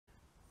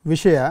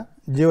ವಿಷಯ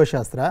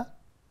ಜೀವಶಾಸ್ತ್ರ.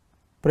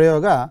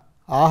 ಪ್ರಯೋಗ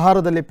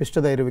ಆಹಾರದಲ್ಲಿ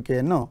ಪಿಷ್ಟದ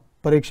ಇರುವಿಕೆಯನ್ನು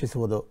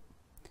ಪರೀಕ್ಷಿಸುವುದು.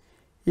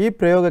 ಈ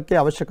ಪ್ರಯೋಗಕ್ಕೆ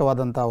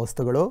ಅವಶ್ಯಕವಾದಂಥ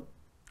ವಸ್ತುಗಳು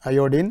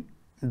ಅಯೋಡಿನ್,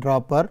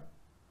 ಡ್ರಾಪರ್,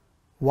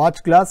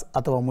 ವಾಚ್ ಗ್ಲಾಸ್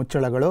ಅಥವಾ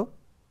ಮುಚ್ಚಳಗಳು,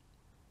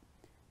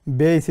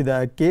 ಬೇಯಿಸಿದ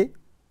ಅಕ್ಕಿ,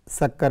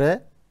 ಸಕ್ಕರೆ,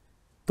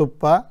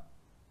 ತುಪ್ಪ,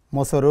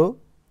 ಮೊಸರು,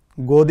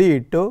 ಗೋಧಿ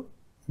ಹಿಟ್ಟು,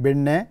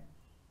 ಬೆಣ್ಣೆ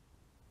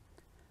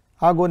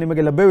ಹಾಗೂ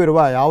ನಿಮಗೆ ಲಭ್ಯವಿರುವ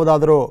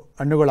ಯಾವುದಾದರೂ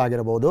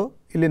ಹಣ್ಣುಗಳಾಗಿರಬಹುದು.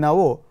 ಇಲ್ಲಿ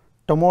ನಾವು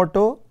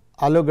ಟೊಮೊಟೊ,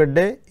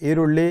 ಆಲೂಗಡ್ಡೆ,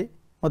 ಈರುಳ್ಳಿ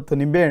ಮತ್ತು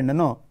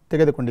ನಿಂಬೆಹಣ್ಣನ್ನು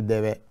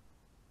ತೆಗೆದುಕೊಂಡಿದ್ದೇವೆ.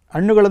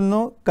 ಹಣ್ಣುಗಳನ್ನು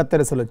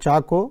ಕತ್ತರಿಸಲು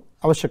ಚಾಕು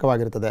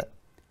ಅವಶ್ಯಕವಾಗಿರುತ್ತದೆ.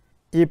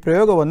 ಈ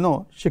ಪ್ರಯೋಗವನ್ನು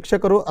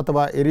ಶಿಕ್ಷಕರು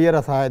ಅಥವಾ ಹಿರಿಯರ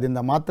ಸಹಾಯದಿಂದ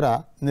ಮಾತ್ರ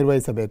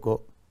ನಿರ್ವಹಿಸಬೇಕು.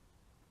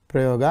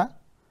 ಪ್ರಯೋಗ: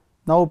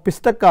 ನಾವು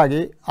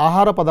ಪಿಷ್ಟಕ್ಕಾಗಿ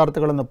ಆಹಾರ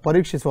ಪದಾರ್ಥಗಳನ್ನು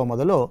ಪರೀಕ್ಷಿಸುವ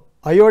ಮೊದಲು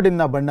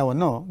ಅಯೋಡಿನ್ನ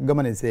ಬಣ್ಣವನ್ನು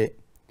ಗಮನಿಸಿ.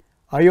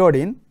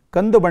 ಅಯೋಡಿನ್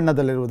ಕಂದು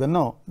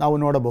ಬಣ್ಣದಲ್ಲಿರುವುದನ್ನು ನಾವು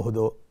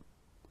ನೋಡಬಹುದು.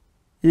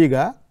 ಈಗ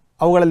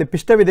ಅವುಗಳಲ್ಲಿ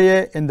ಪಿಷ್ಟವಿದೆಯೇ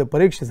ಎಂದು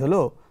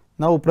ಪರೀಕ್ಷಿಸಲು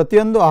ನಾವು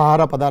ಪ್ರತಿಯೊಂದು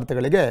ಆಹಾರ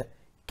ಪದಾರ್ಥಗಳಿಗೆ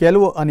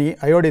ಕೆಲವು ಹನಿ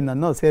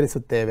ಅಯೋಡಿನನ್ನು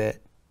ಸೇರಿಸುತ್ತೇವೆ.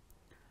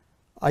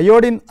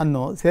 ಅಯೋಡಿನ್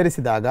ಅನ್ನು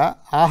ಸೇರಿಸಿದಾಗ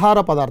ಆಹಾರ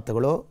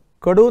ಪದಾರ್ಥಗಳು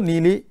ಕಡು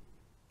ನೀಲಿ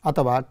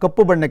ಅಥವಾ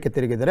ಕಪ್ಪು ಬಣ್ಣಕ್ಕೆ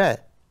ತಿರುಗಿದರೆ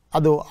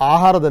ಅದು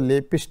ಆಹಾರದಲ್ಲಿ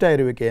ಪಿಷ್ಟ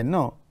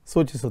ಇರುವಿಕೆಯನ್ನು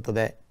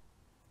ಸೂಚಿಸುತ್ತದೆ.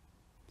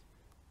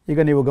 ಈಗ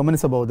ನೀವು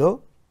ಗಮನಿಸಬಹುದು,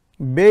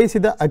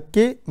 ಬೇಯಿಸಿದ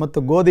ಅಕ್ಕಿ ಮತ್ತು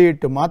ಗೋಧಿ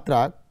ಹಿಟ್ಟು ಮಾತ್ರ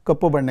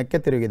ಕಪ್ಪು ಬಣ್ಣಕ್ಕೆ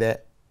ತಿರುಗಿದೆ.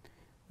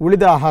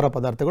 ಉಳಿದ ಆಹಾರ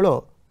ಪದಾರ್ಥಗಳು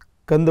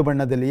ಕಂದು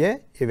ಬಣ್ಣದಲ್ಲಿಯೇ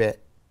ಇವೆ.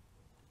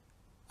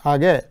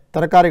 ಹಾಗೆ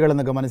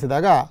ತರಕಾರಿಗಳನ್ನು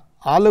ಗಮನಿಸಿದಾಗ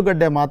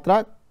ಆಲೂಗಡ್ಡೆ ಮಾತ್ರ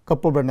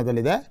ಕಪ್ಪು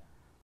ಬಣ್ಣದಲ್ಲಿದೆ.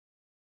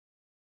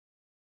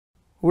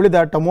 ಉಳಿದ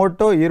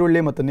ಟೊಮೊಟೊ,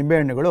 ಈರುಳ್ಳಿ ಮತ್ತು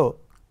ನಿಂಬೆಹಣ್ಣುಗಳು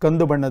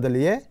ಕಂದು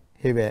ಬಣ್ಣದಲ್ಲಿಯೇ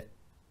ಇವೆ.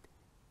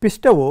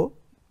 ಪಿಷ್ಟವು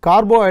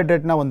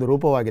ಕಾರ್ಬೋಹೈಡ್ರೇಟ್ನ ಒಂದು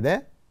ರೂಪವಾಗಿದೆ.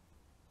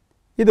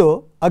 ಇದು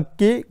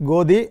ಅಕ್ಕಿ,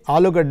 ಗೋಧಿ,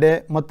 ಆಲೂಗಡ್ಡೆ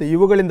ಮತ್ತು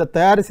ಇವುಗಳಿಂದ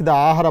ತಯಾರಿಸಿದ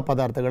ಆಹಾರ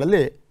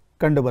ಪದಾರ್ಥಗಳಲ್ಲಿ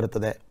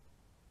ಕಂಡುಬರುತ್ತದೆ.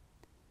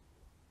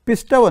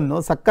 ಪಿಷ್ಟವನ್ನು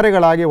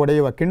ಸಕ್ಕರೆಗಳಾಗಿ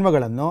ಒಡೆಯುವ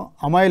ಕಿಣ್ವಗಳನ್ನು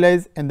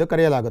ಅಮೈಲೈಸ್ ಎಂದು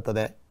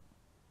ಕರೆಯಲಾಗುತ್ತದೆ.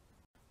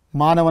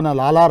 ಮಾನವನ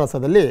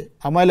ಲಾಲಾರಸದಲ್ಲಿ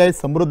ಅಮೈಲೈಸ್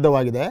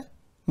ಸಮೃದ್ಧವಾಗಿದೆ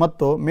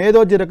ಮತ್ತು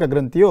ಮೇದೋಜೀರಕ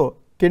ಗ್ರಂಥಿಯು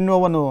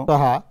ಕಿಣ್ವವನ್ನು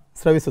ಸಹ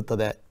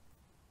ಸ್ರವಿಸುತ್ತದೆ.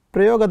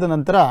 ಪ್ರಯೋಗದ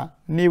ನಂತರ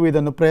ನೀವು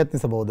ಇದನ್ನು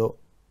ಪ್ರಯತ್ನಿಸಬಹುದು.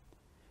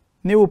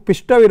 ನೀವು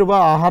ಪಿಷ್ಟವಿರುವ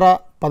ಆಹಾರ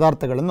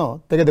ಪದಾರ್ಥಗಳನ್ನು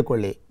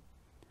ತೆಗೆದುಕೊಳ್ಳಿ.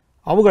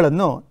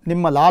 ಅವುಗಳನ್ನು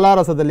ನಿಮ್ಮ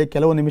ಲಾಲಾರಸದಲ್ಲಿ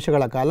ಕೆಲವು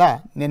ನಿಮಿಷಗಳ ಕಾಲ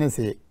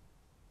ನೆನೆಸಿ.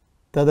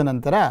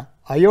 ತದನಂತರ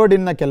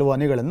ಅಯೋಡಿನ್ನ ಕೆಲವು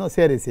ಹನಿಗಳನ್ನು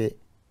ಸೇರಿಸಿ.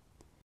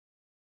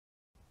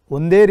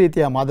 ಒಂದೇ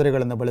ರೀತಿಯ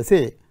ಮಾದರಿಗಳನ್ನು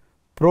ಬಳಸಿ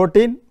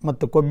ಪ್ರೋಟೀನ್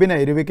ಮತ್ತು ಕೊಬ್ಬಿನ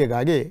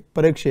ಇರುವಿಕೆಗಾಗಿ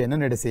ಪರೀಕ್ಷೆಯನ್ನು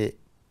ನಡೆಸಿ.